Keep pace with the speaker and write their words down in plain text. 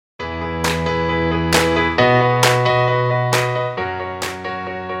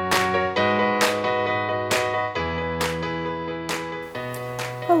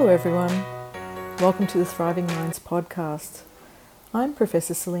everyone. Welcome to the Thriving Minds podcast. I'm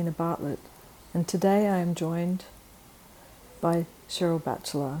Professor Selena Bartlett, and today I am joined by Sheryl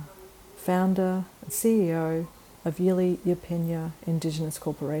Batchelor, founder and CEO of Yili Yapenya Indigenous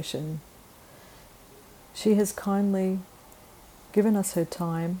Corporation. She has kindly given us her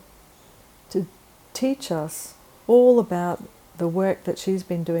time to teach us all about the work that she's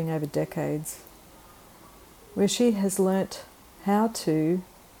been doing over decades, where she has learnt how to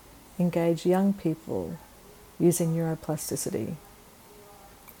engage young people using neuroplasticity.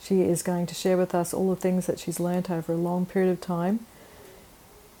 She is going to share with us all the things that she's learnt over a long period of time,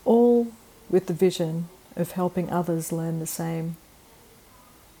 all with the vision of helping others learn the same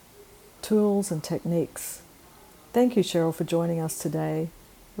tools and techniques. Thank you, Sheryl, for joining us today.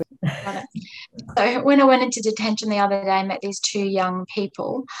 Got it. So when I went into detention the other day, I met these two young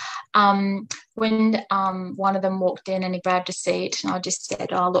people. When one of them walked in and he grabbed a seat, and I just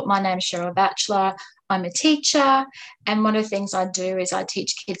said, "Oh, look, my name's Sheryl Batchelor. I'm a teacher, and one of the things I do is I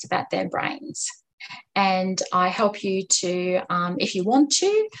teach kids about their brains. And I help you to, if you want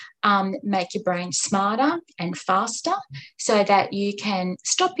to, make your brain smarter and faster so that you can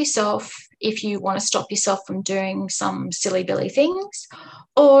stop yourself if you want to stop yourself from doing some silly billy things,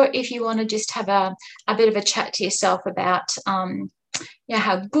 or if you want to just have a bit of a chat to yourself about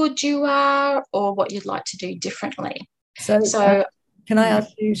how good you are or what you'd like to do differently." So can I ask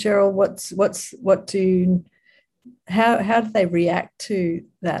you, Sheryl, how do they react to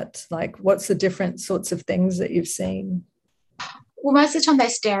that? Like, what's the different sorts of things that you've seen? Well, most of the time they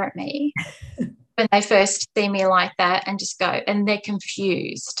stare at me when they first see me like that and just go, and they're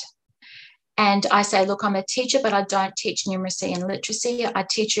confused. And I say, "Look, I'm a teacher, but I don't teach numeracy and literacy. I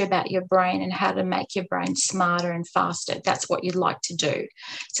teach you about your brain and how to make your brain smarter and faster. That's what you'd like to do."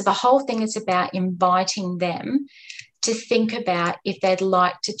 So the whole thing is about inviting them to think about if they'd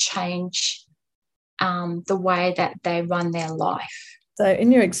like to change the way that they run their life. So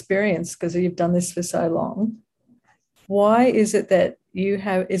in your experience, because you've done this for so long, why is it that you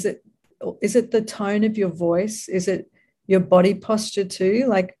have, is it the tone of your voice? Is it your body posture too?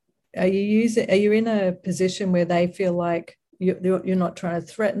 Like, are you in a position where they feel like you're not trying to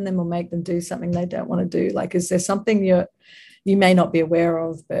threaten them or make them do something they don't want to do? Like, is there something you may not be aware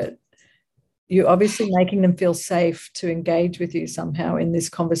of, but you're obviously making them feel safe to engage with you somehow in this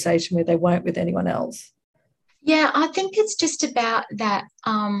conversation where they won't with anyone else? Yeah, I think it's just about that.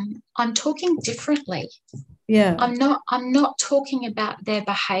 I'm talking differently. Yeah. I'm not talking about their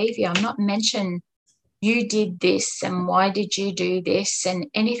behavior. I'm not mentioning you did this and why did you do this and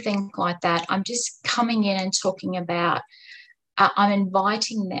anything like that. I'm just coming in and talking about, I'm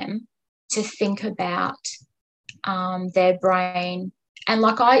inviting them to think about their brain. And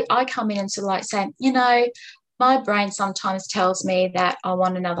like I come in and sort of like say, my brain sometimes tells me that I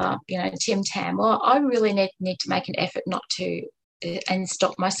want another, Tim Tam. Well, I really need to make an effort not to and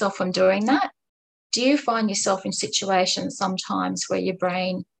stop myself from doing that. Do you find yourself in situations sometimes where your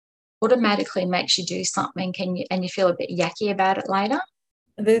brain automatically makes you do something and you feel a bit yucky about it later?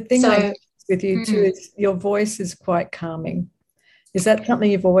 The thing I noticed with you too is your voice is quite calming. Is that something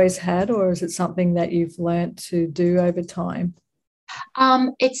you've always had, or is it something that you've learnt to do over time?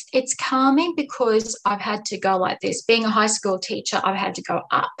 It's calming because I've had to go like this. Being a high school teacher, I've had to go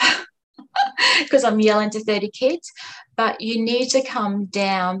up because I'm yelling to 30 kids. But you need to come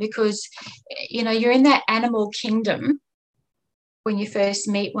down because, you're in that animal kingdom when you first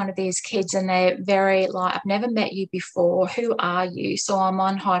meet one of these kids and they're very like, "I've never met you before. Who are you?" So I'm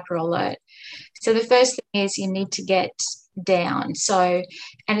on hyper alert. So the first thing is you need to get down. So,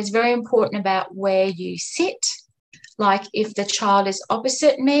 and it's very important about where you sit. Like if the child is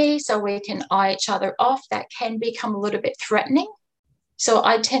opposite me, so we can eye each other off, that can become a little bit threatening. So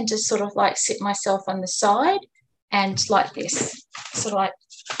I tend to sort of like sit myself on the side and like this, sort of like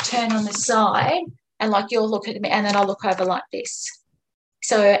turn on the side and like you'll look at me and then I'll look over like this.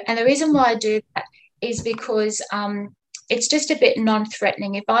 So, and the reason why I do that is because it's just a bit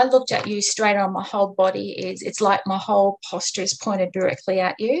non-threatening. If I looked at you straight on, my whole body it's like my whole posture is pointed directly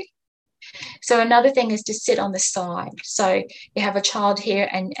at you. So another thing is to sit on the side. So you have a child here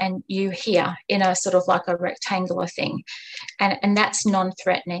and you here in a sort of like a rectangular thing. And that's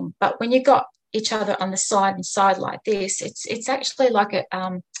non-threatening. But when you've got each other on the side and side like this, it's actually like a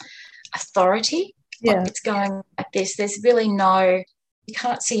authority. Yeah. Like it's going like this. There's really you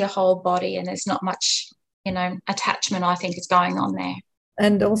can't see your whole body and there's not much, attachment, I think, is going on there.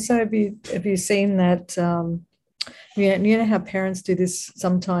 And also, have you seen that, you know how parents do this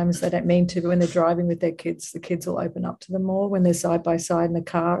sometimes, they don't mean to, but when they're driving with their kids, the kids will open up to them more when they're side by side in the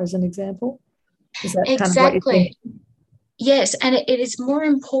car, as an example? Is that Exactly. kind of what you think? Yes, and it is more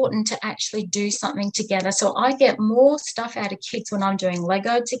important to actually do something together. So I get more stuff out of kids when I'm doing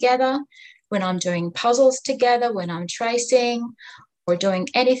Lego together, when I'm doing puzzles together, when I'm tracing or doing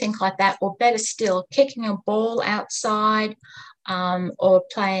anything like that, or better still, kicking a ball outside, or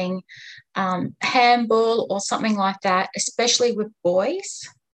playing handball or something like that, especially with boys,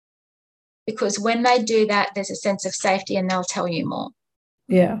 because when they do that, there's a sense of safety and they'll tell you more.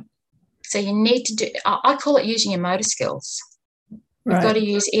 Yeah. So you need to do, I call it using your motor skills. You've Right. got to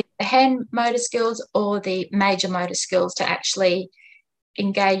use either the hand motor skills or the major motor skills to actually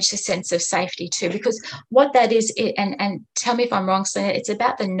engage the sense of safety too. Because what that is, and tell me if I'm wrong, Selena, it's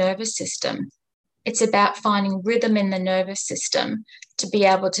about the nervous system. It's about finding rhythm in the nervous system to be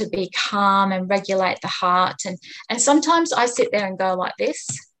able to be calm and regulate the heart. And sometimes I sit there and go like this,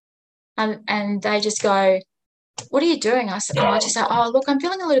 and they just go, what are you doing? And I just say, oh, look, I'm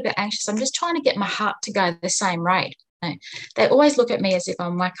feeling a little bit anxious. I'm just trying to get my heart to go the same rate. They always look at me as if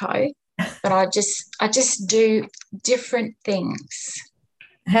I'm wacko, but I just do different things.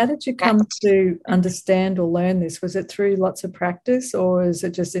 How did you come to understand or learn this? Was it through lots of practice, or is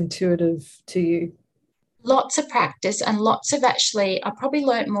it just intuitive to you? Lots of practice and lots of, actually, I probably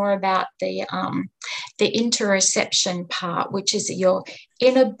learned more about the interoception part, which is your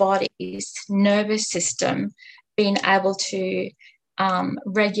inner body's nervous system being able to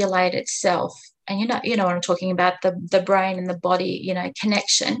regulate itself. And you know what I'm talking about, the brain and the body,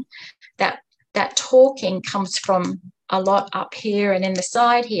 connection. That talking comes from a lot up here and in the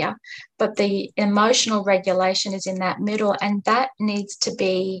side here, but the emotional regulation is in that middle, and that needs to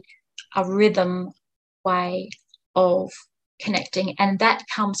be a rhythm way of connecting, and that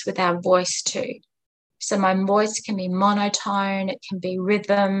comes with our voice too. So my voice can be monotone, it can be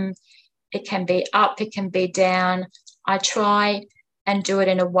rhythm, it can be up, it can be down. I try and do it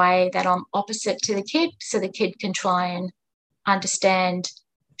in a way that I'm opposite to the kid, so the kid can try and understand.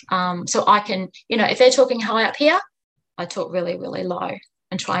 So I can, if they're talking high up here, I talk really, really low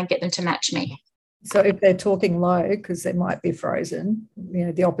and try and get them to match me. So if they're talking low, because they might be frozen,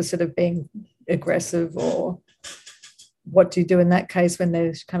 the opposite of being aggressive, or what do you do in that case when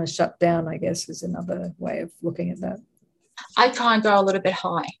they're kind of shut down, I guess, is another way of looking at that. I try and go a little bit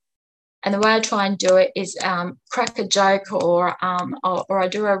high. And the way I try and do it is crack a joke, or I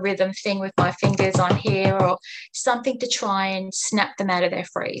do a rhythm thing with my fingers on here, or something to try and snap them out of their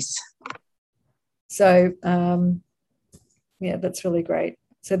freeze. So, yeah, that's really great.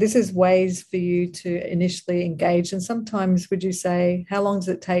 So this is ways for you to initially engage. And sometimes, would you say, how long does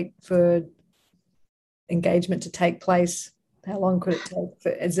it take for engagement to take place? How long could it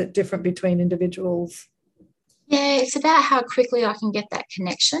take? Is it different between individuals? Yeah, it's about how quickly I can get that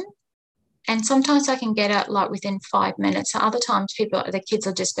connection. And sometimes I can get it like within 5 minutes. Other times the kids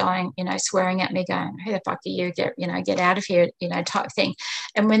are just going, swearing at me, going, who the fuck are you? Get out of here, type thing.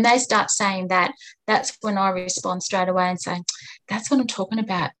 And when they start saying that, that's when I respond straight away and say, that's what I'm talking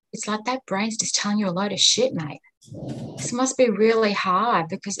about. It's like that brain's just telling you a load of shit, mate. This must be really hard,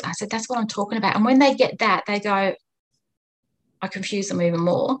 because I said, that's what I'm talking about. And when they get that, they go, I confuse them even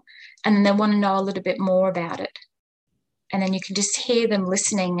more. And then they want to know a little bit more about it. And then you can just hear them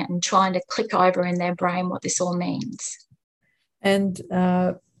listening and trying to click over in their brain what this all means. And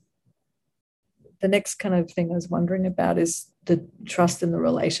the next kind of thing I was wondering about is the trust in the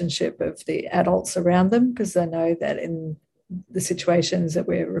relationship of the adults around them, because I know that in the situations that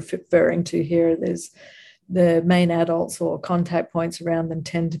we're referring to here, there's the main adults or contact points around them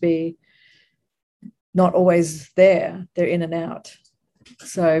tend to be not always there. They're in and out.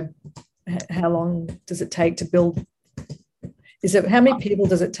 So how long does it take to build? How many people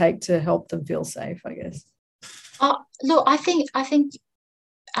does it take to help them feel safe, I guess? Look, I think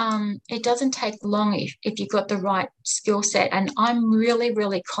it doesn't take long if you've got the right skill set. And I'm really,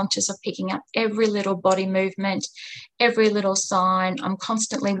 really conscious of picking up every little body movement, every little sign. I'm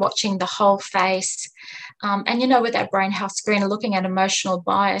constantly watching the whole face. And with that brain health screen, looking at emotional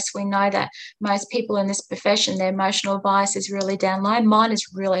bias, we know that most people in this profession, their emotional bias is really down low. Mine is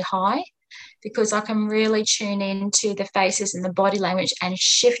really high, because I can really tune into the faces and the body language and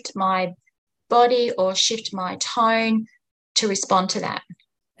shift my body or shift my tone to respond to that.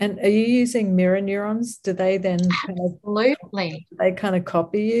 And are you using mirror neurons? Do they then Absolutely. They kind of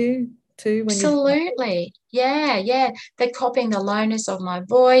copy you too? Absolutely. Yeah. They're copying the lowness of my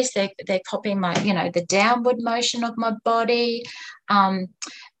voice. They're copying my, the downward motion of my body.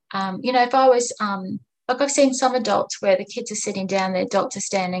 If I was like, I've seen some adults where the kids are sitting down, their adults are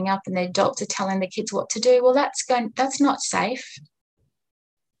standing up, and their adults are telling the kids what to do. Well, that's not safe.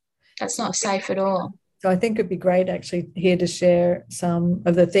 That's not safe at all. So I think it'd be great actually here to share some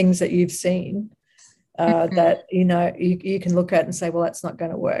of the things that you've seen that, you can look at and say, well, that's not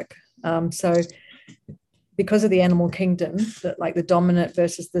going to work. So because of the animal kingdom, that like the dominant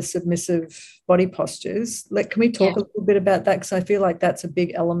versus the submissive body postures, can we talk a little bit about that? Because I feel like that's a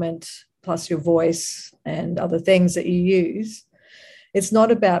big element, plus your voice and other things that you use. It's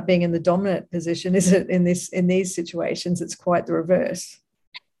not about being in the dominant position, is it? In these situations, it's quite the reverse.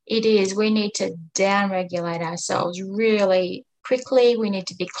 It is. We need to down-regulate ourselves really quickly. We need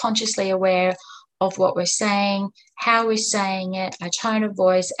to be consciously aware of what we're saying, how we're saying it, our tone of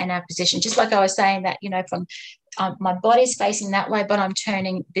voice, and our position. Just like I was saying that, from my body's facing that way, but I'm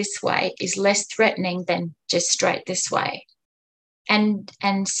turning this way is less threatening than just straight this way. And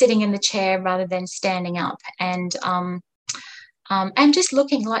sitting in the chair rather than standing up, and just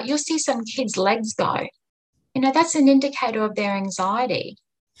looking, like you'll see some kids' legs go. That's an indicator of their anxiety.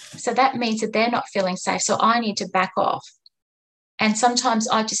 So that means that they're not feeling safe. So I need to back off. And sometimes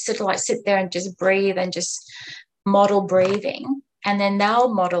I just sit there and just breathe and just model breathing, and then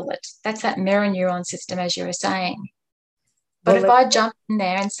they'll model it. That's that mirror neuron system, as you were saying. But if I jump in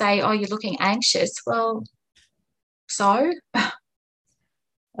there and say, oh, you're looking anxious, well, so?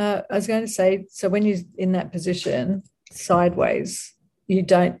 I was going to say, so when you're in that position, sideways, you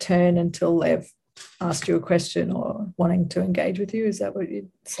don't turn until they've asked you a question or wanting to engage with you. Is that what you'd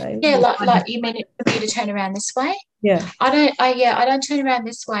say? Yeah, like you mean for me to turn around this way? Yeah. I don't turn around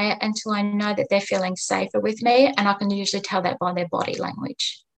this way until I know that they're feeling safer with me, and I can usually tell that by their body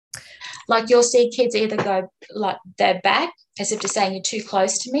language. Like you'll see kids either go like their back as if to saying you're too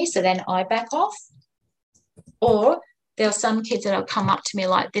close to me, so then I back off, or there's some kids that'll come up to me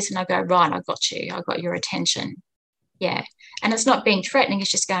like this and I go, right, I got you, I got your attention. Yeah. And it's not being threatening, it's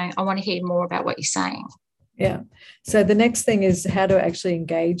just going, I want to hear more about what you're saying. Yeah. So the next thing is how to actually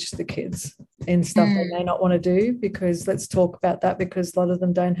engage the kids in stuff they may not want to do, because let's talk about that, because a lot of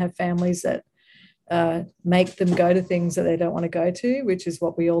them don't have families that make them go to things that they don't want to go to, which is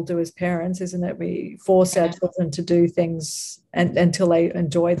what we all do as parents, isn't it? We force our children to do things until they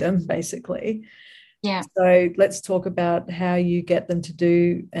enjoy them, basically. Yeah. So let's talk about how you get them to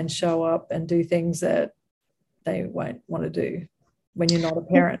do and show up and do things that they won't want to do when you're not a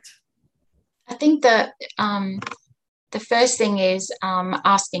parent. I think that the first thing is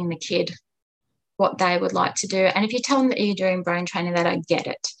asking the kid what they would like to do. And if you tell them that you're doing brain training, they don't get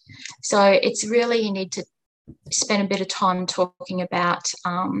it. So it's really, you need to spend a bit of time talking about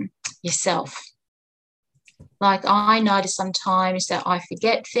yourself. Like I notice sometimes that I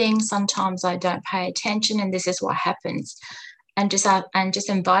forget things, sometimes I don't pay attention, and this is what happens. And just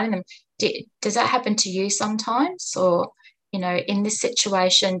inviting them, does that happen to you sometimes? Or, in this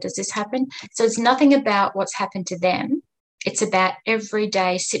situation, does this happen? So it's nothing about what's happened to them. It's about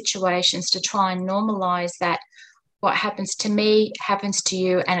everyday situations to try and normalize that what happens to me happens to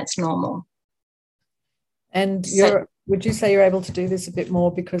you, and it's normal. And would you say you're able to do this a bit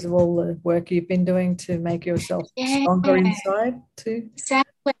more because of all the work you've been doing to make yourself stronger inside too?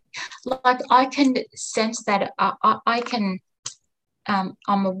 Exactly. Like I can sense that I can,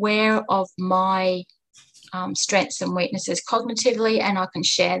 I'm aware of my strengths and weaknesses cognitively, and I can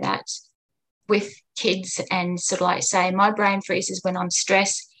share that with kids and sort of like say, my brain freezes when I'm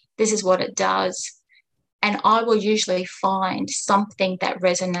stressed. This is what it does. And I will usually find something that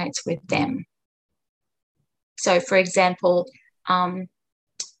resonates with them. So, for example, it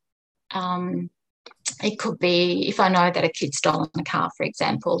could be if I know that a kid's stolen a car, for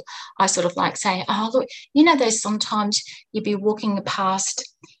example, I sort of like say, oh, look, there's sometimes you'd be walking past,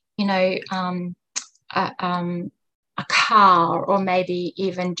 a car, or maybe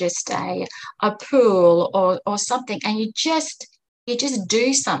even just a pool or something, and you just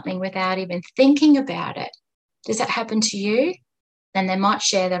do something without even thinking about it. Does that happen to you? Then they might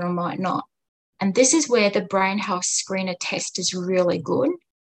share that or might not. And this is where the Brain Health Screener test is really good,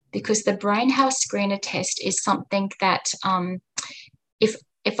 because the Brain Health Screener test is something that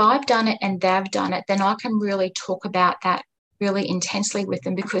if I've done it and they've done it, then I can really talk about that really intensely with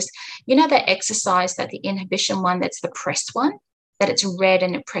them, because that exercise, that the inhibition one, that's the press one, that it's red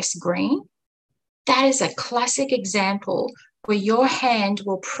and it press green, that is a classic example where your hand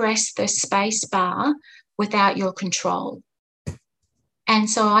will press the space bar without your control. And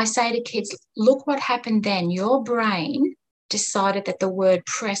so I say to kids, look what happened then. Your brain decided that the word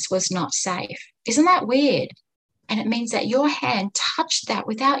press was not safe. Isn't that weird? And it means that your hand touched that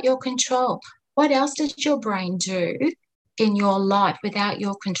without your control. What else does your brain do in your life without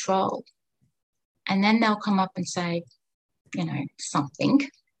your control? And then they'll come up and say, something.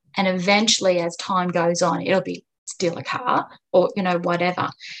 And eventually, as time goes on, it'll be steal a car or, whatever.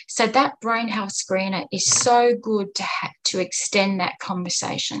 So that Brain Health Screener is so good to extend that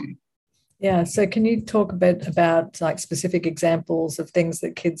conversation. Yeah. So can you talk a bit about like specific examples of things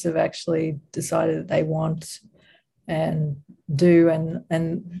that kids have actually decided that they want and do,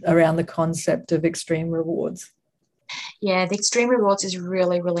 and around the concept of extreme rewards? Yeah, the extreme rewards is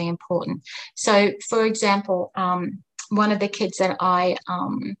really, really important. So, for example, one of the kids that I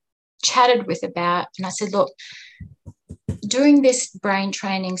chatted with about, and I said, look, doing this brain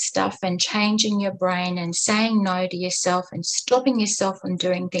training stuff and changing your brain and saying no to yourself and stopping yourself from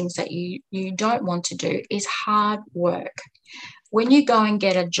doing things that you don't want to do is hard work. When you go and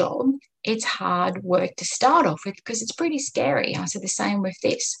get a job, it's hard work to start off with because it's pretty scary. I said the same with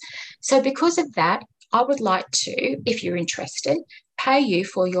this. So because of that, I would like to, if you're interested, pay you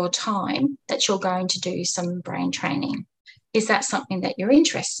for your time that you're going to do some brain training. Is that something that you're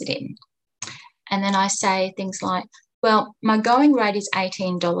interested in? And then I say things like, well, my going rate is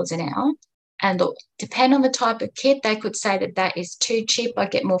 $18 an hour. And look, depend on the type of kid, they could say that that is too cheap. I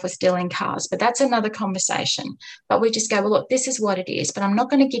get more for stealing cars, but that's another conversation. But we just go, well, look, this is what it is, but I'm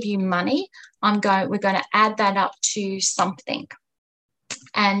not going to give you money. We're going to add that up to something.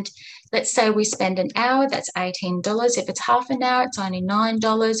 And let's say we spend an hour, that's $18. If it's half an hour, it's only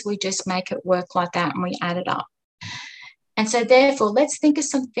 $9. We just make it work like that and we add it up. And so therefore, let's think of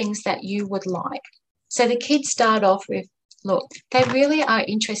some things that you would like. So the kids start off with, look, they really are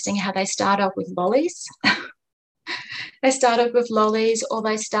interesting how they start off with lollies. They start off with lollies, or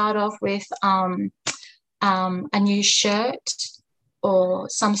they start off with a new shirt or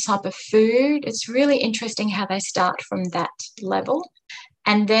some type of food. It's really interesting how they start from that level.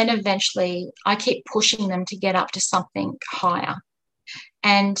 And then eventually I keep pushing them to get up to something higher.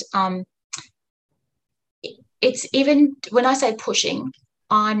 And it's even when I say pushing,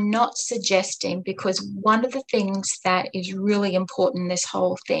 I'm not suggesting, because one of the things that is really important in this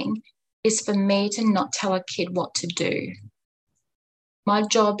whole thing is for me to not tell a kid what to do. My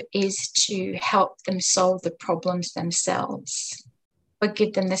job is to help them solve the problems themselves, but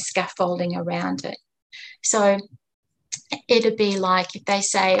give them the scaffolding around it. So it'd be like if they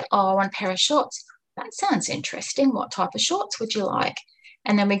say, oh, I want a pair of shorts. That sounds interesting. What type of shorts would you like?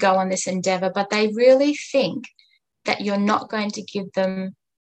 And then we go on this endeavor, but they really think that you're not going to give them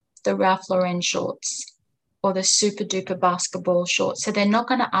the Ralph Lauren shorts or the super duper basketball shorts. So they're not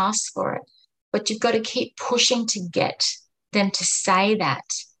going to ask for it, but you've got to keep pushing to get them to say that,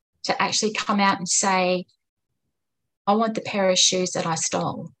 to actually come out and say, I want the pair of shoes that I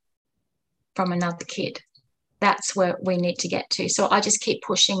stole from another kid. That's where we need to get to. So I just keep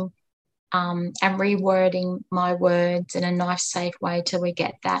pushing and rewording my words in a nice, safe way till we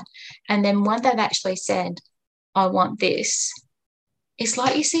get that. And then when they've actually said, I want this, it's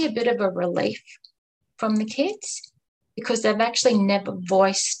like you see a bit of a relief from the kids because they've actually never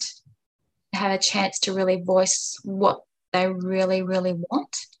had a chance to really voice what they really, really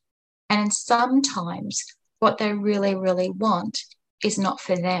want. And sometimes what they really, really want is not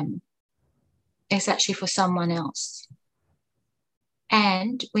for them. It's actually for someone else.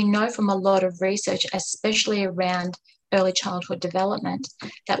 And we know from a lot of research, especially around early childhood development,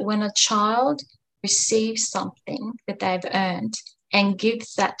 that when a child receives something that they've earned and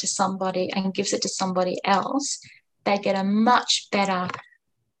gives that to somebody and gives it to somebody else, they get a much better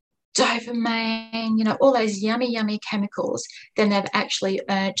dopamine, all those yummy, yummy chemicals than they've actually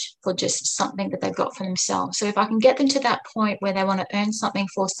earned for just something that they've got for themselves. So if I can get them to that point where they want to earn something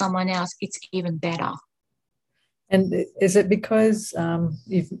for someone else, it's even better. And is it because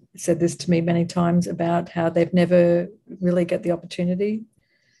you've said this to me many times about how they've never really get the opportunity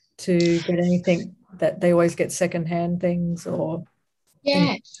to get anything, that they always get secondhand things or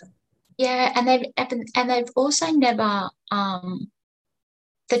Yeah, yeah, and they've also never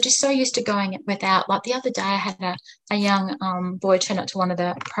they're just so used to going without. Like the other day, I had a young boy turn up to one of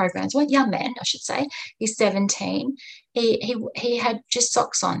the programs. Well, young man, I should say. He's 17. He had just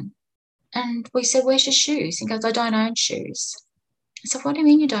socks on, and we said, "Where's your shoes?" He goes, "I don't own shoes." I said, "What do you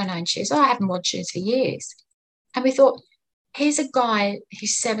mean you don't own shoes?" "Oh, I haven't worn shoes for years." And we thought, here's a guy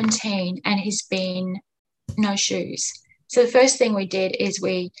who's 17 and he's been no shoes. So the first thing we did is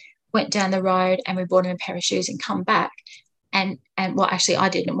we went down the road and we bought him a pair of shoes and come back. And well, actually, I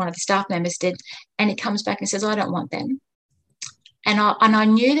did, and one of the staff members did. And he comes back and says, I don't want them. And I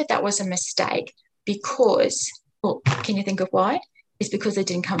knew that was a mistake because, well, can you think of why? It's because they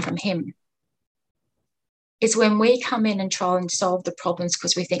didn't come from him. It's when we come in and try and solve the problems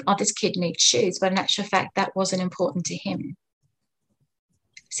because we think, oh, this kid needs shoes. But in actual fact, that wasn't important to him.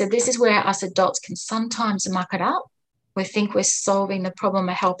 So this is where us adults can sometimes muck it up. We think we're solving the problem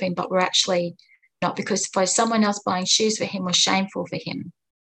or helping, but we're actually not, because for someone else buying shoes for him was shameful for him.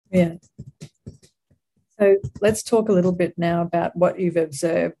 Yeah. So let's talk a little bit now about what you've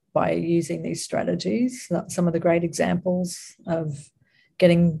observed by using these strategies. Some of the great examples of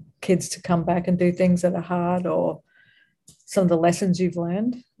getting kids to come back and do things that are hard, or some of the lessons you've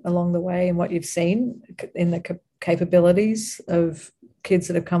learned along the way and what you've seen in the capabilities of kids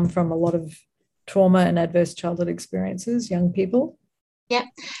that have come from a lot of trauma and adverse childhood experiences, young people? Yeah.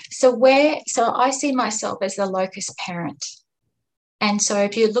 So I see myself as the locus parent. And so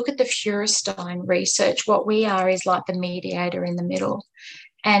if you look at the Feuerstein research, what we are is like the mediator in the middle.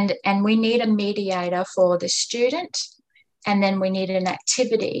 And we need a mediator for the student, and then we need an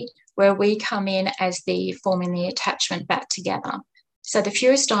activity where we come in as forming the attachment back together. So the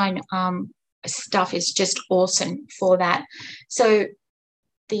Feuerstein stuff is just awesome for that. So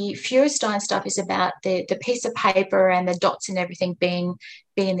the Feuerstein stuff is about the piece of paper and the dots and everything being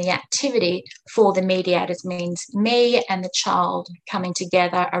the activity for the mediators, means me and the child coming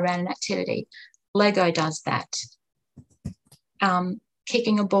together around an activity. Lego does that.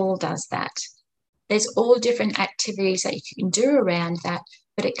 Kicking a ball does that. There's all different activities that you can do around that,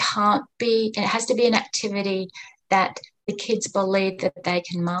 but it has to be an activity that the kids believe that they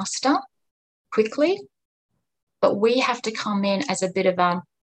can master quickly. But we have to come in as a bit of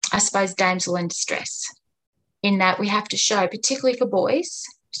I suppose, damsel in distress, in that we have to show, particularly for boys,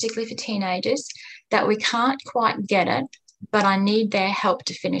 particularly for teenagers, that we can't quite get it, but I need their help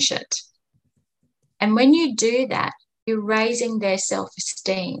to finish it. And when you do that, you're raising their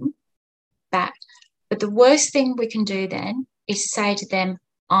self-esteem back. But the worst thing we can do then is say to them,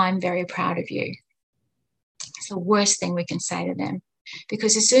 I'm very proud of you. It's the worst thing we can say to them.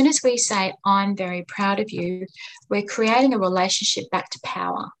 Because as soon as we say, I'm very proud of you, we're creating a relationship back to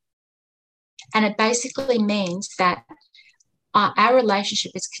power. And it basically means that our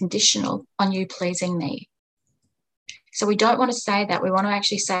relationship is conditional on you pleasing me. So we don't want to say that. We want to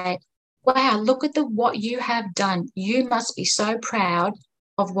actually say, wow, look at what you have done. You must be so proud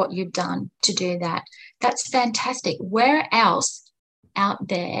of what you've done to do that. That's fantastic. Where else out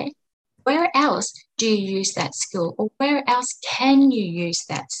there, where else do you use that skill, or where else can you use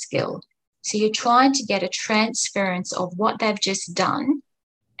that skill? So you're trying to get a transference of what they've just done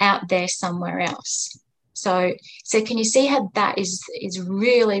out there somewhere else. So can you see how that is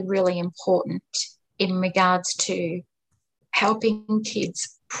really, really important in regards to helping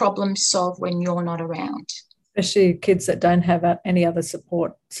kids problem solve when you're not around? Especially kids that don't have any other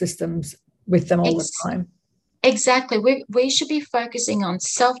support systems with them all the time. Exactly. We should be focusing on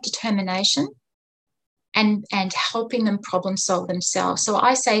self-determination and helping them problem solve themselves. So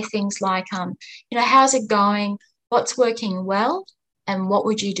I say things like, how's it going? What's working well? And what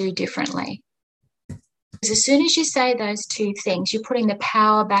would you do differently? Because as soon as you say those two things, you're putting the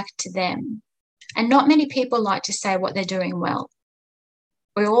power back to them. And not many people like to say what they're doing well.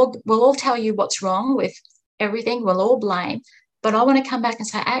 We'll all tell you what's wrong with everything. We'll all blame. But I want to come back and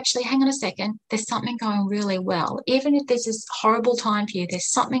say, actually, hang on a second, there's something going really well. Even if this is a horrible time for you,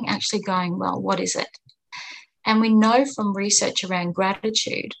 there's something actually going well. What is it? And we know from research around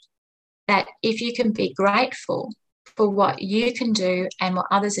gratitude that if you can be grateful for what you can do and what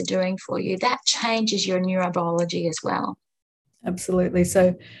others are doing for you, that changes your neurobiology as well. Absolutely.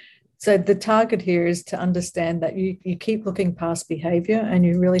 So the target here is to understand that you keep looking past behavior and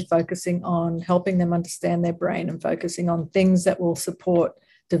you're really focusing on helping them understand their brain and focusing on things that will support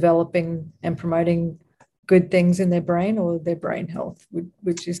developing and promoting good things in their brain or their brain health,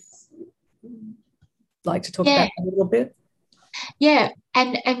 which is like to talk about a little bit. Yeah.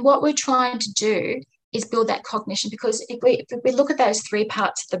 And what we're trying to do is build that cognition, because if we look at those three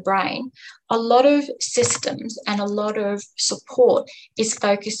parts of the brain, a lot of systems and a lot of support is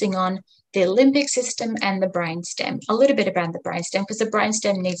focusing on the limbic system and the brainstem, a little bit around the brainstem, because the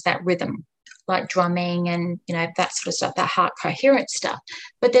brainstem needs that rhythm, like drumming and, that sort of stuff, that heart coherent stuff.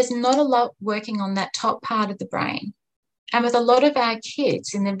 But there's not a lot working on that top part of the brain. And with a lot of our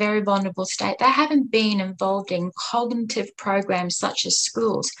kids in the very vulnerable state, they haven't been involved in cognitive programs such as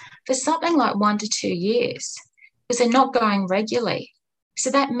schools for something like 1 to 2 years, because they're not going regularly. So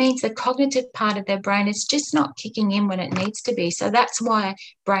that means the cognitive part of their brain is just not kicking in when it needs to be. So that's why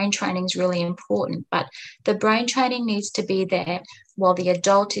brain training is really important. But the brain training needs to be there while the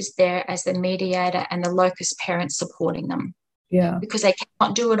adult is there as the mediator and the locus parent supporting them. Yeah. Because they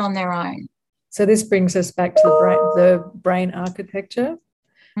cannot do it on their own. So this brings us back to the brain architecture,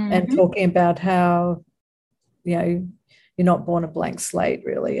 and talking about how, you're not born a blank slate,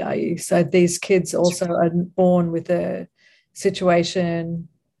 really, are you? So these kids also are born with a situation,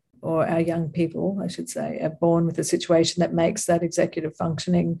 or our young people, I should say, are born with a situation that makes that executive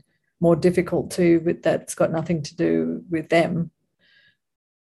functioning more difficult too, but that's got nothing to do with them.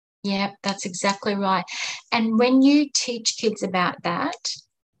 Yeah, that's exactly right. And when you teach kids about that,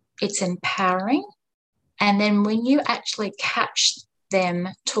 it's empowering. And then when you actually catch them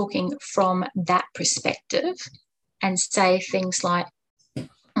talking from that perspective and say things like,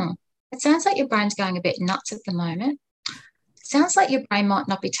 it sounds like your brain's going a bit nuts at the moment. It sounds like your brain might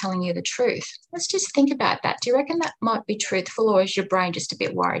not be telling you the truth. Let's just think about that. Do you reckon that might be truthful, or is your brain just a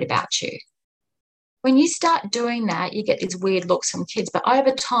bit worried about you? When you start doing that, you get these weird looks from kids, but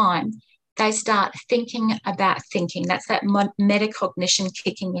over time, they start thinking about thinking. That's that metacognition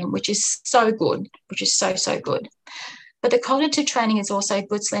kicking in, which is so good, which is so, so good. But the cognitive training is also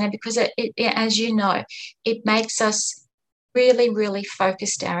good, Selena, because it, as you know, it makes us really, really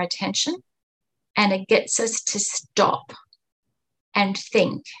focused our attention, and it gets us to stop and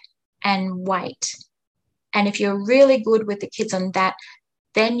think and wait. And if you're really good with the kids on that,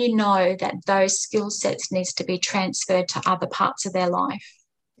 then you know that those skill sets needs to be transferred to other parts of their life.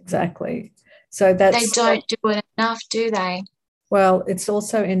 Exactly. So that's, they don't do it enough, do they? Well, it's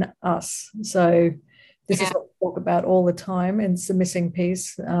also in us. So this is what we talk about all the time, and it's the missing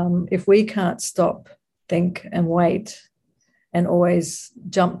piece. If we can't stop, think, and wait, and always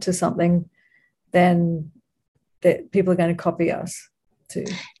jump to something, then that people are going to copy us too.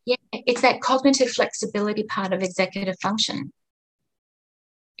 Yeah, it's that cognitive flexibility part of executive function.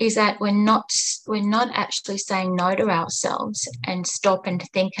 Is that we're not actually saying no to ourselves and stop and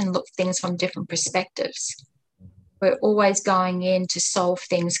think and look things from different perspectives. We're always going in to solve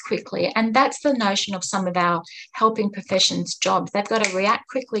things quickly. And that's the notion of some of our helping professions jobs. They've got to react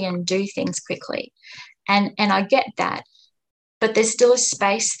quickly and do things quickly. And I get that. But there's still a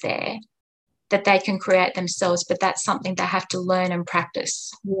space there that they can create themselves, but that's something they have to learn and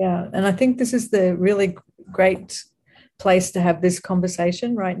practice. Yeah, and I think this is the really great place to have this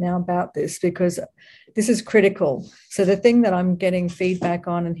conversation right now about this, because this is critical. So the thing that I'm getting feedback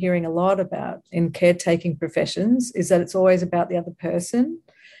on and hearing a lot about in caretaking professions is that it's always about the other person,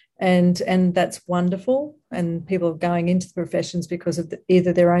 and that's wonderful. And people are going into the professions because of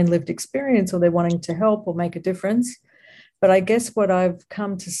either their own lived experience, or they're wanting to help or make a difference. But I guess what I've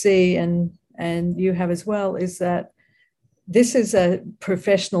come to see, and you have as well, is that this is a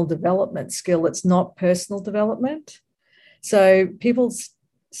professional development skill. It's not personal development. So people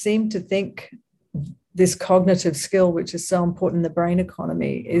seem to think this cognitive skill, which is so important in the brain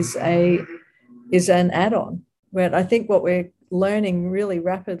economy, is an add-on. But I think what we're learning really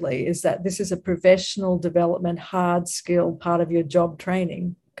rapidly is that this is a professional development, hard skill, part of your job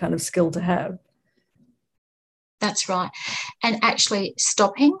training kind of skill to have. That's right. And actually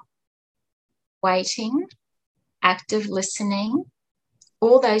stopping, waiting, active listening,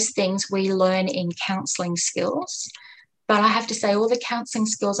 all those things we learn in counselling skills. But I have to say, all the counselling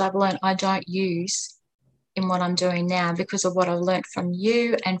skills I've learned, I don't use in what I'm doing now, because of what I've learned from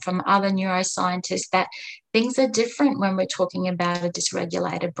you and from other neuroscientists, that things are different when we're talking about a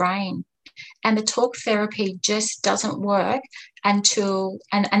dysregulated brain. And the talk therapy just doesn't work until,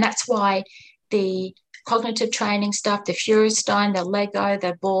 and that's why the cognitive training stuff, the Feuerstein, the Lego,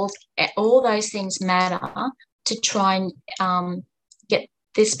 the balls, all those things matter to try and get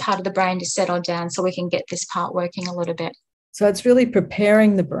this part of the brain to settle down so we can get this part working a little bit. So it's really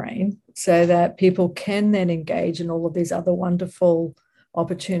preparing the brain so that people can then engage in all of these other wonderful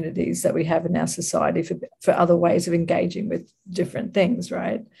opportunities that we have in our society for other ways of engaging with different things,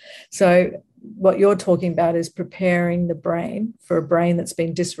 right? So what you're talking about is preparing the brain for a brain that's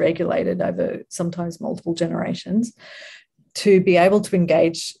been dysregulated over sometimes multiple generations to be able to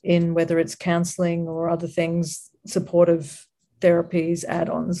engage in, whether it's counselling or other things, supportive therapies,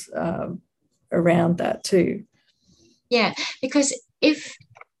 add-ons around that too. Yeah, because if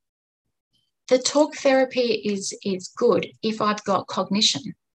the talk therapy is good if I've got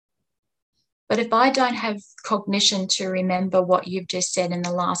cognition. But if I don't have cognition to remember what you've just said in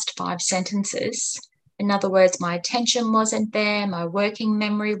the last 5 sentences, in other words, my attention wasn't there, my working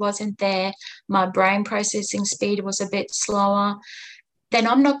memory wasn't there, my brain processing speed was a bit slower, then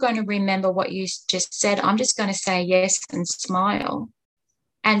I'm not going to remember what you just said. I'm just going to say yes and smile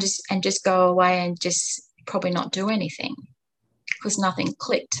and just go away and just probably not do anything, because nothing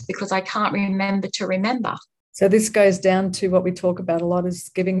clicked, because I can't remember to remember. So this goes down to what we talk about a lot, is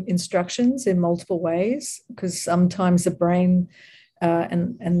giving instructions in multiple ways, because sometimes the brain,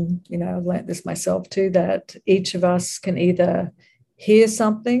 and you know, I've learned this myself too, that each of us can either hear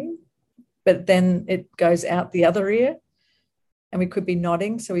something, but then it goes out the other ear, and we could be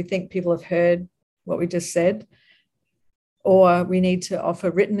nodding, so we think people have heard what we just said, or we need to offer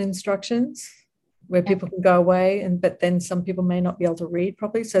written instructions where people can go away, but then some people may not be able to read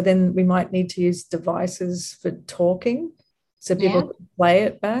properly. So then we might need to use devices for talking so people can play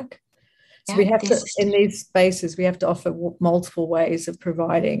it back. So we have to, in these spaces, we have to offer multiple ways of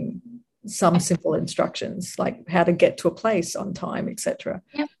providing some simple instructions, like how to get to a place on time, etc.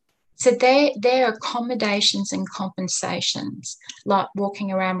 Yep. So they're accommodations and compensations, like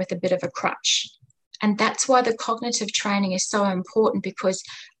walking around with a bit of a crutch. And that's why the cognitive training is so important, because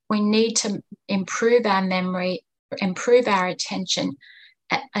we need to improve our memory, improve our attention,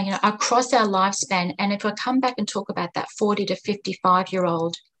 across our lifespan. And if I come back and talk about that 40 to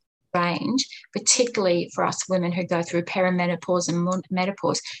 55-year-old range, particularly for us women who go through perimenopause and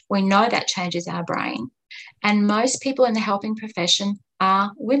menopause, we know that changes our brain. And most people in the helping profession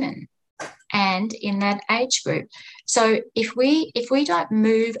are women and in that age group. So if we don't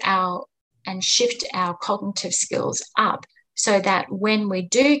move and shift our cognitive skills up, so that when we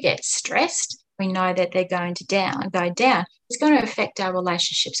do get stressed, we know that they're going to go down, it's going to affect our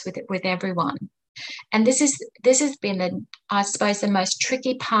relationships with everyone. And this has been, I suppose, the most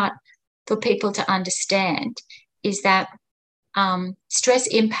tricky part for people to understand, is that stress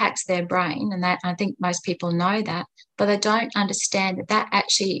impacts their brain, and that I think most people know that, but they don't understand that that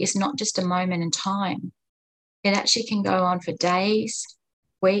actually is not just a moment in time. It actually can go on for days,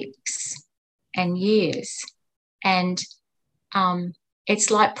 weeks, and years. And it's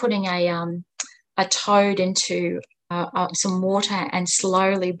like putting a toad into some water and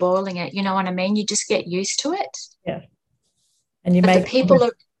slowly boiling it. You know what I mean? You just get used to it. Yeah. And you but make the people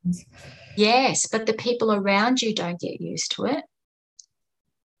are, yes, but the people around you don't get used to it.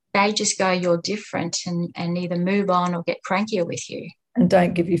 They just go, you're different, and either move on or get crankier with you. And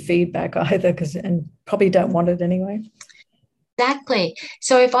don't give you feedback either, and probably don't want it anyway. Exactly.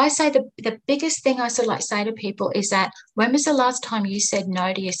 So if I say the biggest thing I sort of like say to people is that, when was the last time you said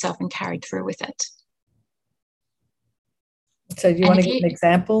no to yourself and carried through with it? So do you want to give an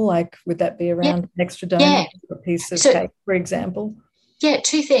example? Like, would that be around an extra donut, or a piece of cake, for example? Yeah,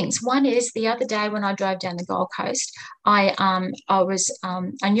 two things. One is, the other day when I drove down the Gold Coast, I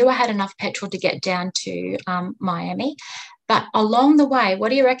knew I had enough petrol to get down to Miami, but along the way, what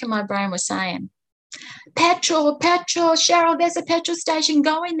do you reckon my brain was saying? Petrol, Sheryl, there's a petrol station,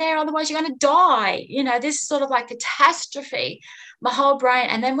 go in there, otherwise you're going to die. This is sort of like catastrophe. My whole brain.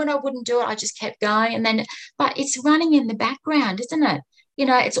 And then when I wouldn't do it, I just kept going. But it's running in the background, isn't it?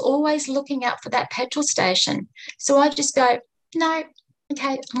 It's always looking out for that petrol station. So I just go, no,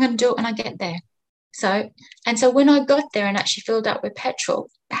 okay, I'm going to do it when I get there. So when I got there and actually filled up with petrol,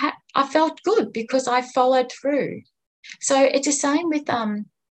 I felt good because I followed through. So it's the same with,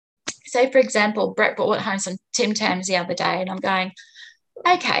 say, for example, Brett brought home some Tim Tams the other day, and I'm going,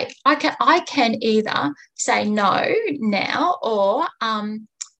 okay, I can either say no now, or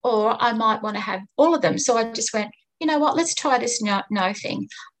I might want to have all of them. So I just went, you know what, let's try this no thing.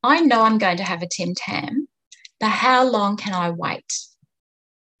 I know I'm going to have a Tim Tam, but how long can I wait?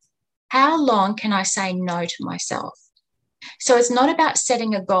 How long can I say no to myself? So it's not about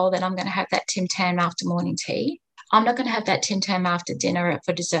setting a goal that I'm going to have that Tim Tam after morning tea. I'm not going to have that Tim Tam after dinner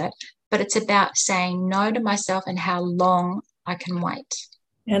for dessert, but it's about saying no to myself and how long I can wait.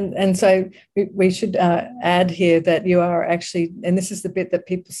 And so we should add here that you are actually, and this is the bit that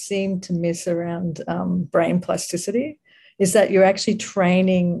people seem to miss around brain plasticity, is that you're actually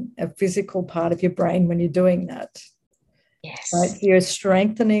training a physical part of your brain when you're doing that. Yes. Right? So you're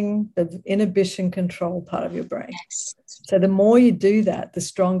strengthening the inhibition control part of your brain. Yes. So the more you do that, the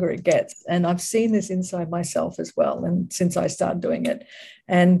stronger it gets. And I've seen this inside myself as well, and since I started doing it.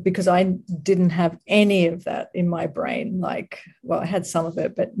 And because I didn't have any of that in my brain, I had some of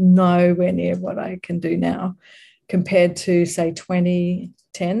it, but nowhere near what I can do now compared to, say,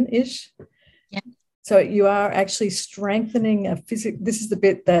 2010-ish. Yeah. So you are actually strengthening a physical. This is the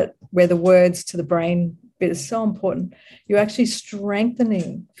bit where the words to the brain bit is so important. You're actually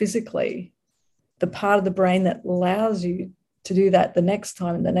strengthening physically the part of the brain that allows you to do that the next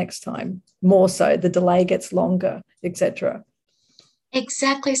time and the next time. More so, the delay gets longer, etc.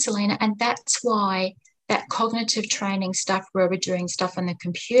 Exactly, Selena. And that's why that cognitive training stuff, where we're doing stuff on the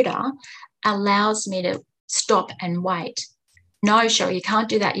computer, allows me to stop and wait. No, Sheryl, you can't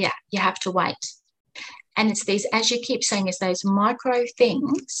do that yet. You have to wait. And it's these, as you keep saying, it's those micro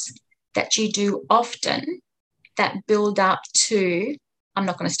things that you do often that build up to, I'm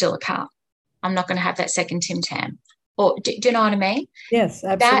not going to steal a car. I'm not going to have that second Tim Tam. Or do you know what I mean? Yes,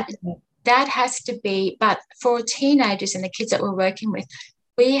 absolutely. That has to be, but for teenagers and the kids that we're working with,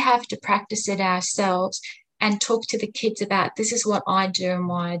 we have to practice it ourselves and talk to the kids about, this is what I do and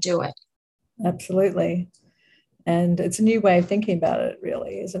why I do it. Absolutely. And it's a new way of thinking about it,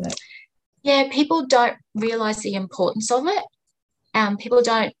 really, isn't it? Yeah, people don't realise the importance of it. People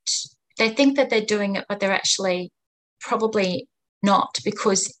don't, they think that they're doing it, but they're actually probably not,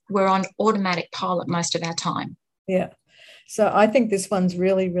 because we're on automatic pilot most of our time. Yeah. So I think this one's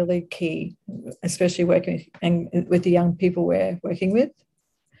really, really key, especially working with the young people we're working with.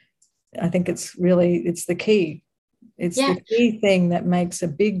 I think it's the key. It's the key thing that makes a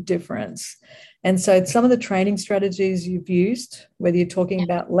big difference. And so some of the training strategies you've used, whether you're talking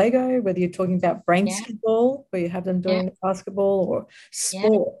about Lego, whether you're talking about basketball, where you have them doing basketball or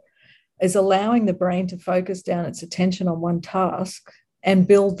sport, is allowing the brain to focus down its attention on one task and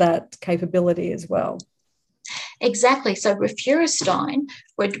build that capability as well. Exactly. So with Feuerstein,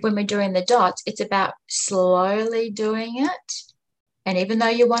 when we're doing the dots, it's about slowly doing it. And even though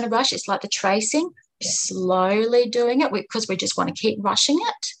you want to rush, it's like the tracing, slowly doing it because we just want to keep rushing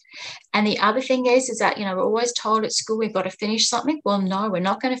it. And the other thing is that, you know, we're always told at school we've got to finish something. Well, no, we're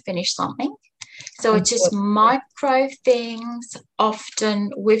not going to finish something. So it's just micro things,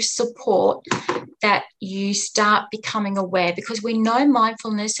 often with support, that you start becoming aware, because we know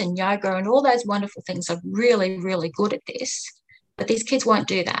mindfulness and yoga and all those wonderful things are really, really good at this, but these kids won't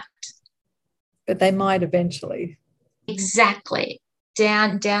do that. But they might eventually. Exactly.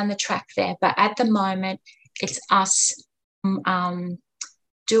 Down the track there. But at the moment, it's us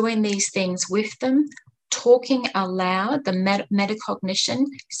doing these things with them, talking aloud, the metacognition,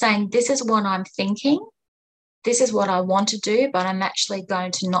 saying, this is what I'm thinking, this is what I want to do, but I'm actually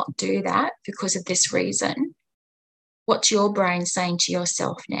going to not do that because of this reason. What's your brain saying to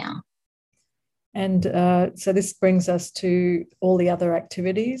yourself now? And so this brings us to all the other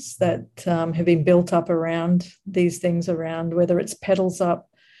activities that have been built up around these things, around whether it's pedals up,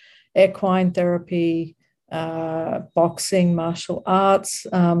 equine therapy, boxing, martial arts,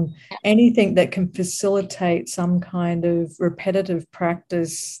 anything that can facilitate some kind of repetitive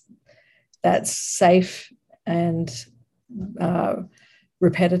practice that's safe and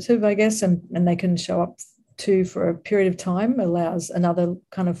repetitive, I guess, and they can show up to for a period of time, allows another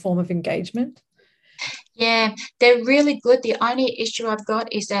kind of form of engagement. Yeah, they're really good. The only issue I've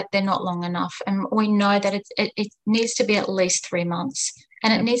got is that they're not long enough. And we know that it needs to be at least 3 months.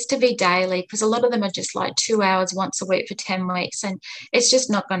 And it needs to be daily, because a lot of them are just like 2 hours once a week for 10 weeks. And it's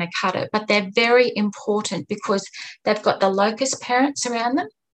just not going to cut it. But they're very important because they've got the locus parents around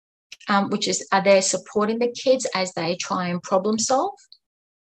them, which are there supporting the kids as they try and problem solve.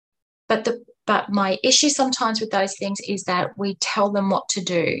 But my issue sometimes with those things is that we tell them what to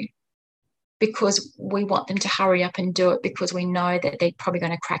do, because we want them to hurry up and do it because we know that they're probably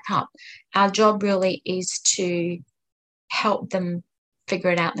going to crack up. Our job really is to help them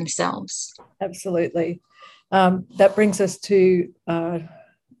figure it out themselves. Absolutely. That brings us to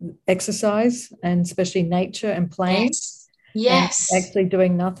exercise, and especially nature and playing. Yes. And actually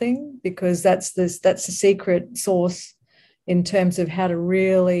doing nothing, because that's the secret sauce in terms of how to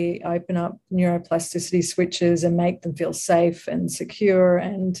really open up neuroplasticity switches and make them feel safe and secure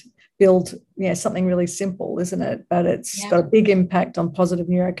and build something really simple, isn't it? But it's got a big impact on positive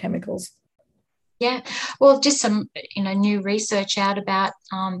neurochemicals. Yeah. Well, just some new research out about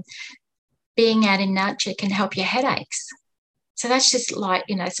being out in nature can help your headaches. So that's just like,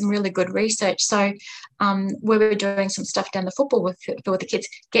 some really good research. So we were doing some stuff down the football with the kids.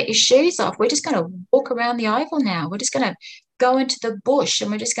 Get your shoes off. We're just going to walk around the oval now. We're just going to go into the bush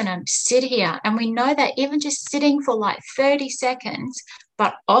and we're just going to sit here. And we know that even just sitting for like 30 seconds,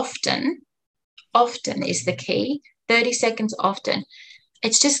 but often is the key. 30 seconds often.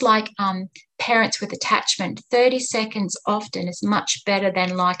 It's just like parents with attachment. 30 seconds often is much better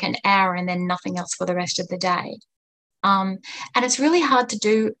than like an hour and then nothing else for the rest of the day. And it's really hard to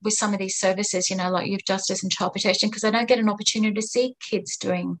do with some of these services, like youth justice and child protection, because they don't get an opportunity to see kids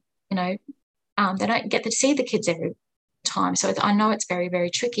doing, they don't get to see the kids every time. So I know it's very, very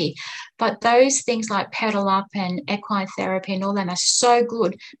tricky. But those things like pedal up and equine therapy and all them are so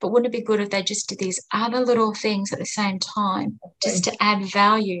good. But wouldn't it be good if they just did these other little things at the same time, just to add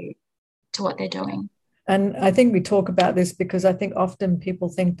value to what they're doing? And I think we talk about this because I think often people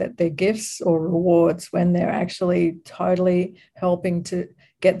think that they're gifts or rewards when they're actually totally helping to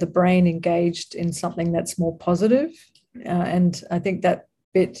get the brain engaged in something that's more positive. And I think that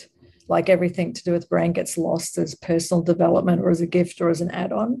bit, like everything to do with brain, gets lost as personal development or as a gift or as an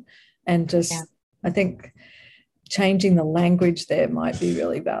add-on. And just, I think changing the language there might be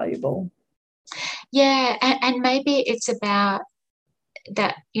really valuable. Yeah, and maybe it's about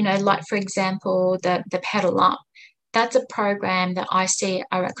that, like, for example, the pedal up. That's a program that I see,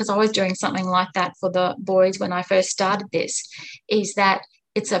 because I was doing something like that for the boys when I first started this, is that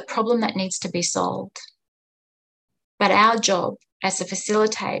it's a problem that needs to be solved. But our job as the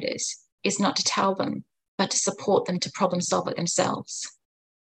facilitators is not to tell them, but to support them to problem solve it themselves.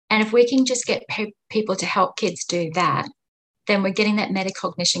 And if we can just get people to help kids do that, then we're getting that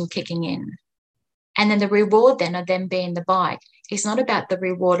metacognition kicking in. And then the reward then of them being the bike is not about the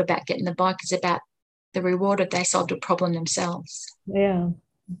reward about getting the bike, it's about the reward of they solved a problem themselves. Yeah.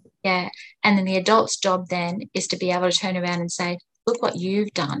 Yeah. And then the adult's job then is to be able to turn around and say, look what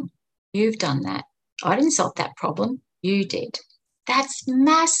you've done. You've done that. I didn't solve that problem. You did. That's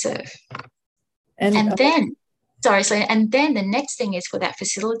massive. And then the next thing is for that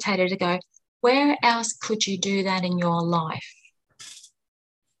facilitator to go, where else could you do that in your life?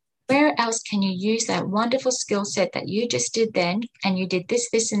 Where else can you use that wonderful skill set that you just did then, and you did this,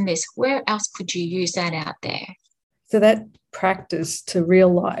 this, and this? Where else could you use that out there? So that practice to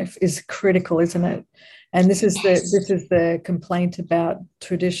real life is critical, isn't it? And this is the complaint about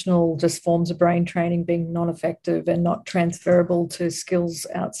traditional just forms of brain training being non-effective and not transferable to skills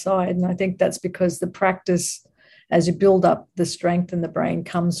outside. And I think that's because the practice, as you build up the strength in the brain,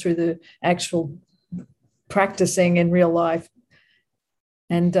 comes through the actual practicing in real life.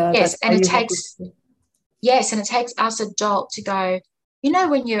 And it takes us adult to go,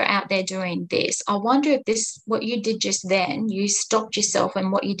 when you're out there doing this, I wonder if this, what you did just then, you stopped yourself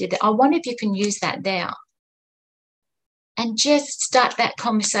and what you did there, I wonder if you can use that there. And just start that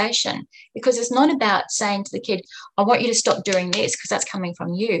conversation, because it's not about saying to the kid, I want you to stop doing this, because that's coming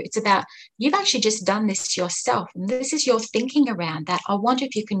from you. It's about, you've actually just done this yourself, and this is your thinking around that. I wonder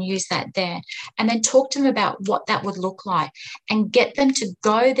if you can use that there. And then talk to them about what that would look like and get them to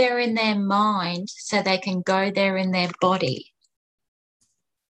go there in their mind so they can go there in their body.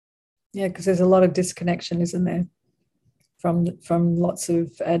 Yeah, because there's a lot of disconnection, isn't there, from lots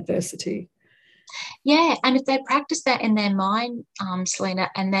of adversity. Yeah, and if they practice that in their mind, Selena,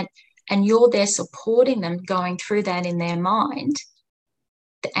 and you're there supporting them going through that in their mind,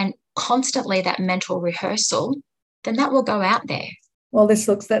 and constantly that mental rehearsal, then that will go out there. Well,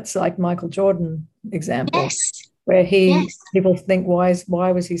 that's like Michael Jordan example. Yes. Where people think,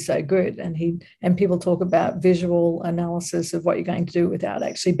 why was he so good? And people talk about visual analysis of what you're going to do without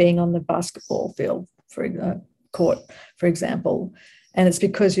actually being on the basketball field, court, for example. And it's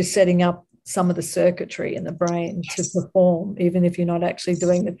because you're setting up some of the circuitry in the brain to perform, even if you're not actually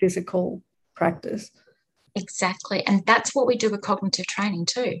doing the physical practice. Exactly. And that's what we do with cognitive training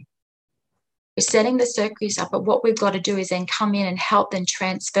too. We're setting the circuits up, but what we've got to do is then come in and help them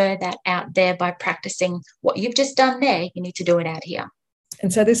transfer that out there by practicing what you've just done there. You need to do it out here.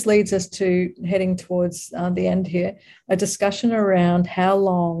 And so this leads us to heading towards the end here, a discussion around how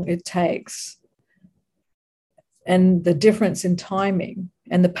long it takes and the difference in timing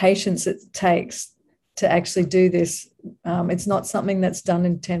and the patience it takes to actually do this. It's not something that's done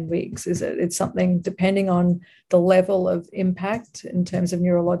in 10 weeks, is it? It's something depending on the level of impact in terms of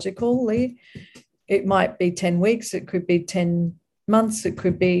neurologically. It might be 10 weeks, it could be 10 months, it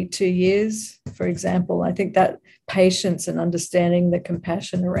could be 2 years, for example. I think that patience and understanding the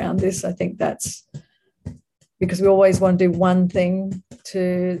compassion around this, I think that's because we always want to do one thing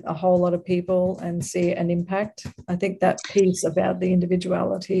to a whole lot of people and see an impact. I think that piece about the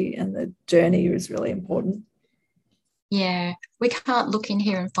individuality and the journey is really important. Yeah, we can't look in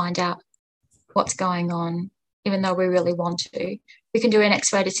here and find out what's going on, even though we really want to. We can do an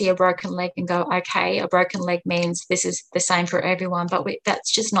X-ray to see a broken leg and go, okay, a broken leg means this is the same for everyone, but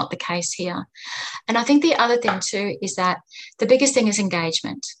that's just not the case here. And I think the other thing too is that the biggest thing is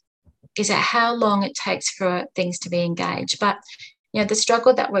engagement. Is that how long it takes for things to be engaged. But, the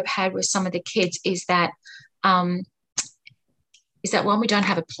struggle that we've had with some of the kids is that one, we don't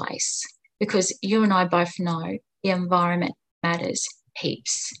have a place, because you and I both know the environment matters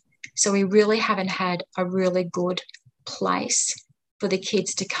heaps. So we really haven't had a really good place for the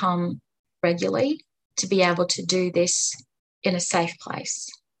kids to come regularly to be able to do this in a safe place.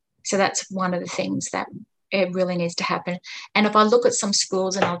 So that's one of the things that it really needs to happen. And if I look at some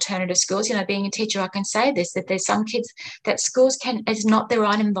schools and alternative schools, being a teacher, I can say this, that there's some kids that schools is not the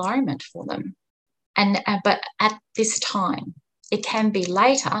right environment for them. And but at this time, it can be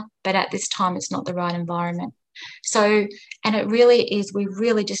later, but at this time, it's not the right environment. So, and it really is, we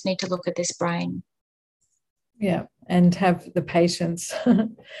really just need to look at this brain. Yeah, and have the patience.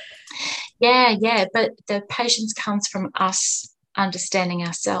 Yeah, but the patience comes from us understanding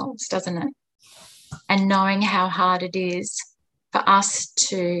ourselves, doesn't it? And knowing how hard it is for us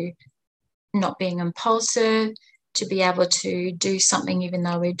to not being impulsive, to be able to do something even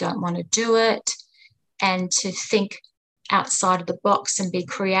though we don't want to do it, and to think outside of the box and be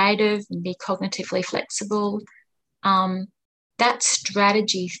creative and be cognitively flexible. That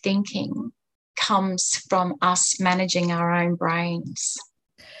strategy thinking comes from us managing our own brains.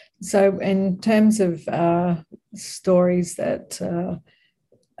 So in terms of stories that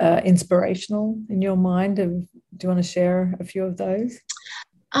inspirational in your mind of Do you want to share a few of those?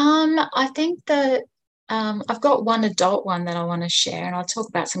 I think that I've got one adult one that I want to share, and I'll talk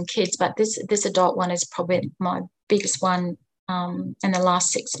about some kids, but this adult one is probably my biggest one in the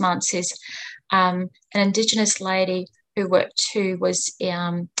last 6 months. Is an Indigenous lady who was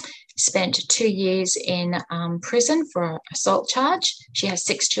spent 2 years in prison for an assault charge. She has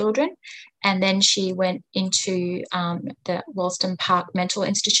 6 children, and then she went into the Walston Park Mental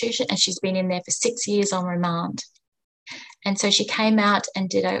Institution, and she's been in there for 6 years on remand. And so she came out and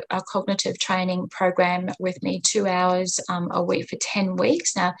did a cognitive training program with me, 2 hours a week for 10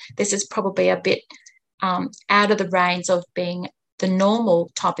 weeks. Now, this is probably a bit out of the range of being the normal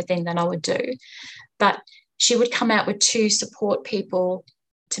type of thing that I would do. But she would come out with 2 support people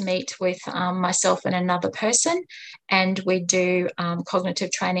to meet with myself and another person, and we do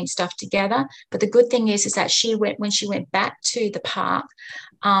cognitive training stuff together. But the good thing is that when she went back to the park,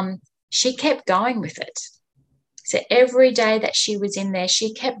 she kept going with it. So every day that she was in there,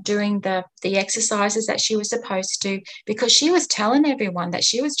 she kept doing the exercises that she was supposed to, because she was telling everyone that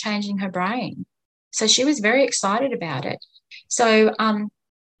she was changing her brain. So she was very excited about it. So,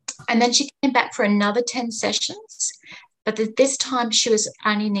 and then she came back for another 10 sessions, but this time she was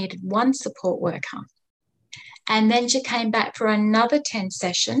only needed 1 support worker. And then she came back for another 10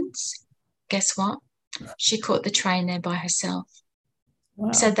 sessions. Guess what? She caught the train there by herself.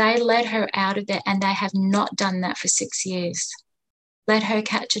 Wow. So they let her out of there, and they have not done that for 6 years. Let her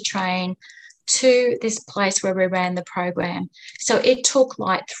catch a train to this place where we ran the program. So it took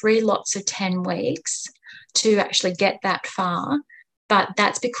like 3 lots of 10 weeks to actually get that far. But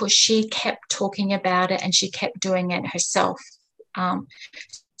that's because she kept talking about it and she kept doing it herself.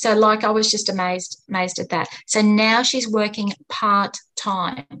 So like I was just amazed at that. So now she's working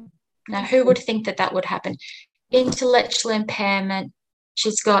part-time. Now, who would think that would happen? Intellectual impairment.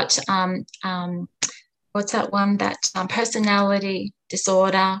 She's got, what's that one? That personality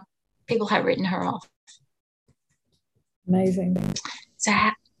disorder. People have written her off. Amazing. So,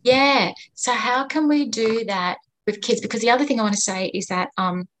 So how can we do that with kids? Because the other thing I want to say is that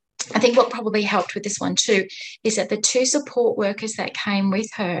I think what probably helped with this one too is that the 2 support workers that came with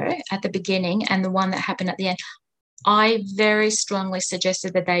her at the beginning and the one that happened at the end, I very strongly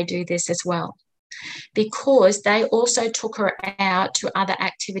suggested that they do this as well, because they also took her out to other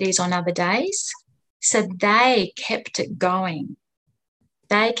activities on other days. So they kept it going.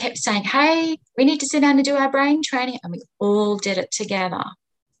 They kept saying, hey, we need to sit down and do our brain training. And we all did it together.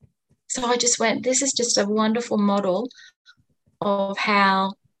 So I just went, this is just a wonderful model of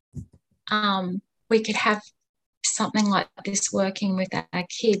how we could have something like this working with our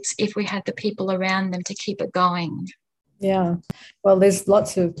kids if we had the people around them to keep it going. Yeah. Well, there's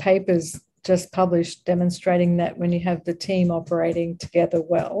lots of papers just published demonstrating that when you have the team operating together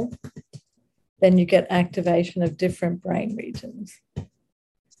well, then you get activation of different brain regions.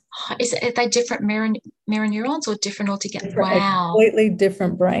 Are they different mirror neurons or different altogether? Wow. A completely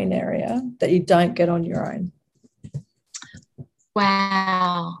different brain area that you don't get on your own.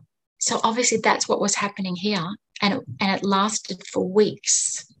 Wow. So obviously that's what was happening here, and it lasted for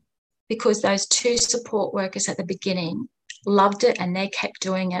weeks, because those 2 support workers at the beginning loved it and they kept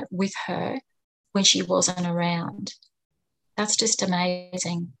doing it with her when she wasn't around. That's just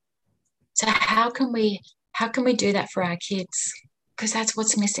amazing. So how can we do that for our kids? Because that's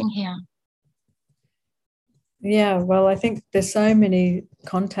what's missing here. Yeah, well, I think there's so many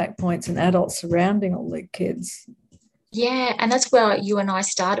contact points and adults surrounding all the kids. Yeah, and that's where you and I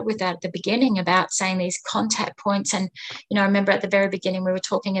started with that at the beginning, about saying these contact points. And, I remember at the very beginning we were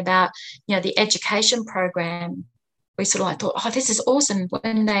talking about, the education program. We sort of like thought, oh, this is awesome.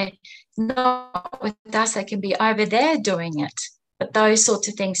 When they're not with us, they can be over there doing it. But those sorts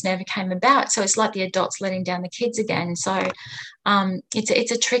of things never came about. So it's like the adults letting down the kids again. So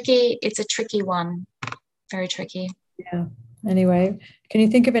it's a tricky one, very tricky. Yeah. Anyway, can you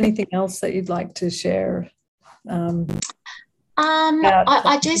think of anything else that you'd like to share? I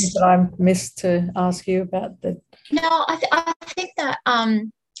just that I missed to ask you about the. No, I think that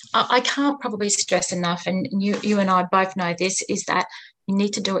I can't probably stress enough, and you and I both know this, is that you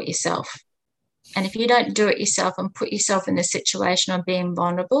need to do it yourself. And if you don't do it yourself and put yourself in the situation of being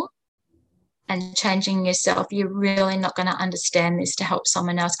vulnerable and changing yourself, you're really not going to understand this to help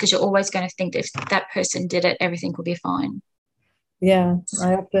someone else, because you're always going to think that if that person did it, everything will be fine. Yeah,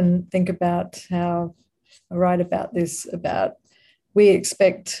 I often think about how I write about this, about we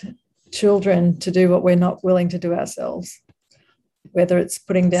expect children to do what we're not willing to do ourselves, whether it's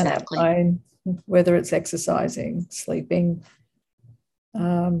putting down our phone, whether it's exercising, sleeping.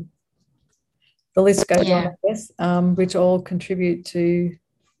 The list goes on, I guess, which all contribute to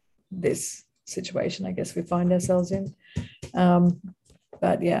this. situation I guess we find ourselves in.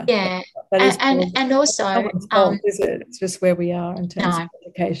 But yeah, Yeah. that is And also, no one's fault, is it? It's just where we are in terms no, of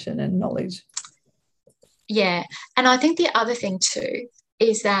education and knowledge. yeah. And I think the other thing too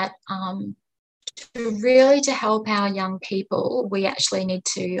is that to help our young people, we actually need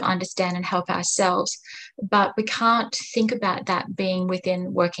to understand and help ourselves, but we can't think about that being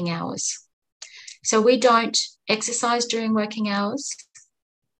within working hours. So we don't exercise during working hours.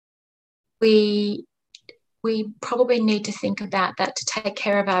 We probably need to think about that to take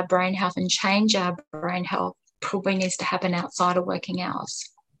care of our brain health and change our brain health probably needs to happen outside of working hours.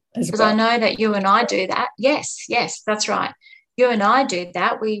 Because I know that you and I do that. Yes, that's right. You and I do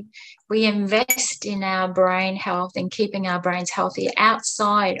that. We invest in our brain health and keeping our brains healthy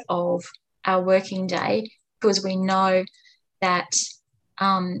outside of our working day because we know that,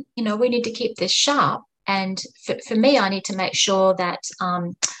 we need to keep this sharp. And for me, I need to make sure that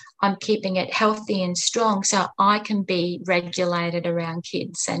I'm keeping it healthy and strong so I can be regulated around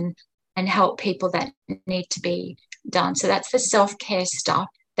kids and help people that need to be done. So that's the self-care stuff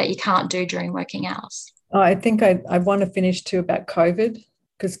that you can't do during working hours. I think I want to finish too about COVID,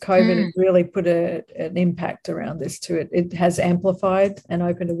 because COVID has really put an impact around this too. It has amplified and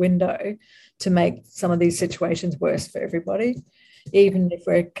opened a window to make some of these situations worse for everybody, even if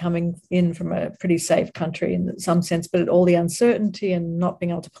we're coming in from a pretty safe country in some sense. But all the uncertainty and not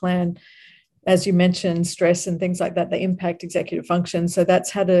being able to plan, as you mentioned, stress and things like that, they impact executive function. So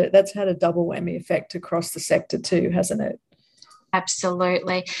that's had a double whammy effect across the sector too, hasn't it?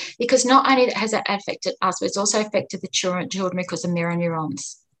 Absolutely. Because not only has it affected us, but it's also affected the children because of mirror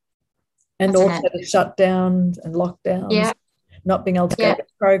neurons. And also the shutdowns and lockdowns, not being able to go to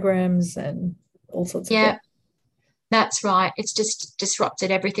programs and all sorts of things. That's right. It's just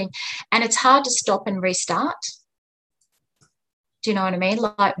disrupted everything. And it's hard to stop and restart. Do you know what I mean?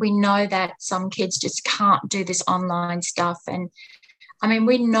 Like, we know that some kids just can't do this online stuff. And I mean,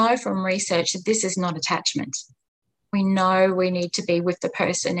 we know from research that this is not attachment. We know we need to be with the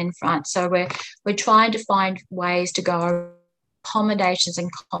person in front. So we're trying to find ways to go accommodations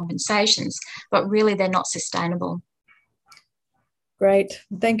and compensations, but really they're not sustainable. Great.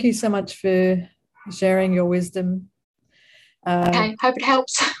 Thank you so much for sharing your wisdom. Okay, hope it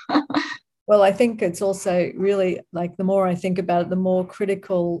helps. Well, I think it's also really, like, the more I think about it, the more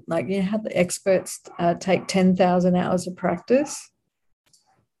critical, like, you know how the experts take 10,000 hours of practice.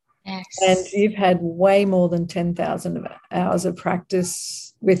 Yes. And you've had way more than 10,000 hours of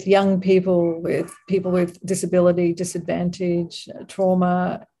practice with young people with disability, disadvantage,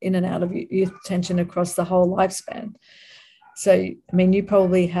 trauma, in and out of youth detention across the whole lifespan. So, I mean, you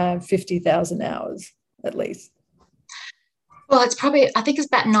probably have 50,000 hours at least. Well, I think it's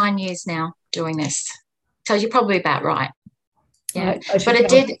about 9 years now doing this. So you're probably about right. Yeah. But it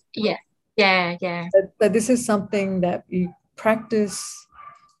did, yeah. But this is something that you practice.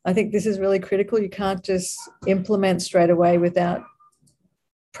 I think this is really critical. You can't just implement straight away without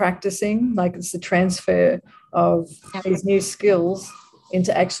practicing. Like, it's the transfer of these new skills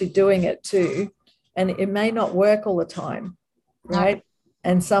into actually doing it too. And it may not work all the time, right?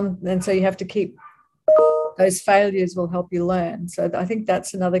 No. And so you have to keep, those failures will help you learn. So I think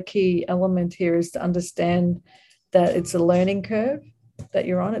that's another key element here, is to understand that it's a learning curve that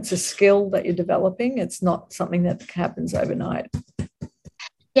you're on. It's a skill that you're developing. It's not something that happens overnight.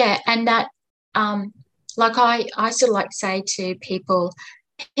 Yeah, and that, like I sort of like to say to people,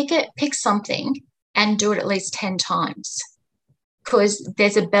 pick something and do it at least 10 times, because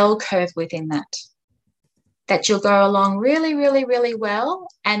there's a bell curve within that you'll go along really, really, really well,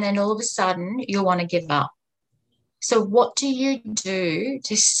 and then all of a sudden you'll want to give up. So what do you do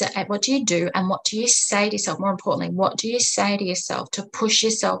and what do you say to yourself? More importantly, what do you say to yourself to push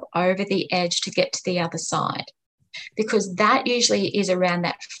yourself over the edge to get to the other side? Because that usually is around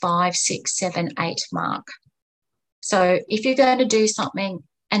that 5, 6, 7, 8 mark. So if you're going to do something,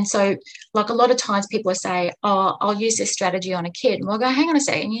 and so, like, a lot of times people say, oh, I'll use this strategy on a kid. And we'll go, hang on a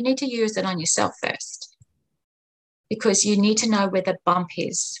second, you need to use it on yourself first, because you need to know where the bump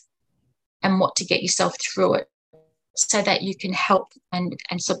is and what to get yourself through it, so that you can help and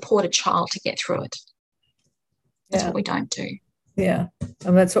support a child to get through it. That's what we don't do. Yeah,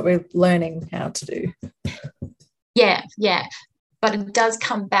 and that's what we're learning how to do. Yeah. But it does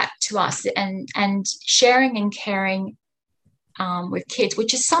come back to us and sharing and caring with kids,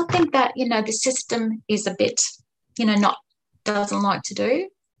 which is something that, the system is a bit, doesn't like to do.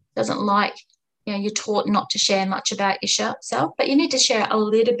 Doesn't like, you're taught not to share much about yourself, but you need to share a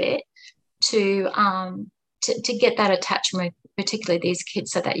little bit to get that attachment particularly these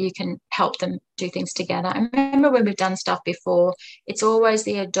kids, so that you can help them do things together. I remember when we've done stuff before, it's always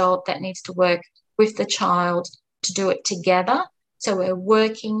the adult that needs to work with the child to do it together. So we're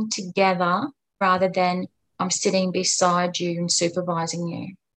working together rather than I'm sitting beside you and supervising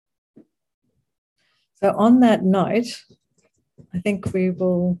you. So on that note, I think we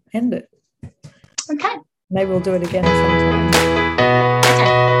will end it. Okay. Maybe we'll do it again sometime.